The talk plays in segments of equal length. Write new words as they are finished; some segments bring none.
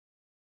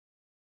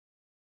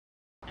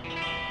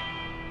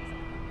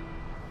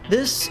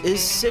This is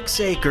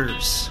 6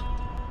 acres,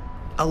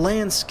 a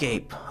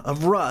landscape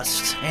of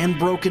rust and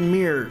broken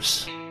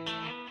mirrors.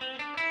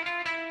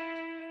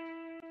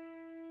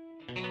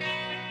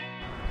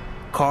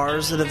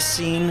 Cars that have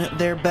seen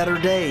their better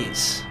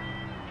days.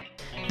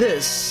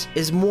 This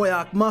is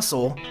Moyock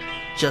Muscle,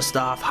 just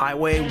off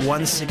Highway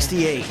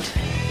 168.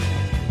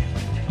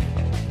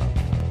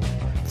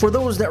 For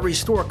those that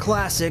restore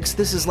classics,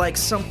 this is like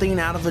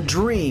something out of a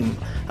dream.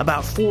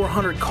 About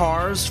 400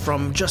 cars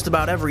from just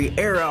about every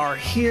era are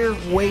here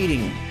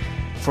waiting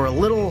for a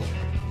little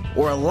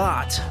or a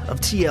lot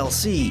of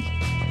TLC.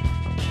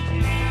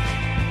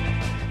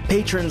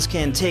 Patrons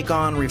can take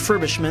on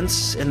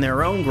refurbishments in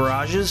their own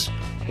garages,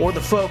 or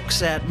the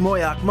folks at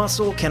Moyock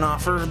Muscle can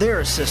offer their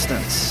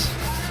assistance.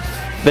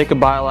 They could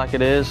buy it like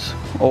it is,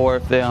 or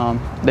if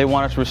they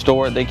want us to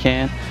restore it, they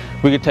can.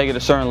 We could take it to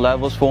certain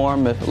levels for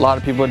them. If a lot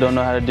of people don't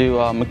know how to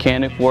do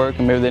mechanic work,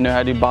 and maybe they know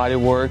how to do body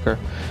work, or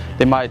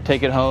they might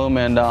take it home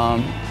and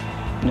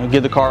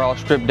get the car all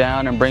stripped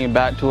down and bring it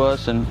back to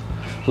us and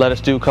let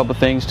us do a couple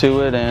things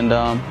to it. And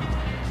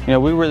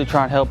we really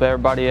try and help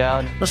everybody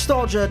out.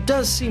 Nostalgia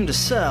does seem to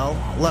sell.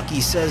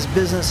 Lucky says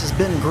business has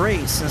been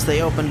great since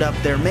they opened up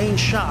their main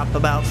shop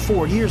about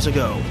 4 years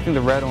ago. I think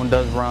the red one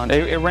does run.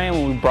 It ran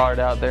when we brought it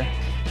out there.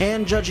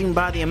 And judging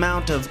by the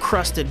amount of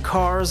crusted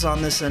cars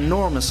on this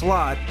enormous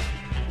lot,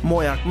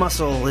 Moyock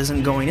Muscle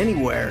isn't going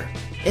anywhere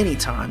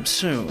anytime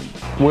soon.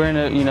 We're in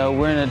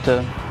it,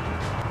 to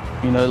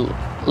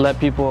let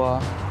people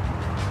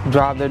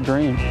drive their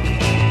dream.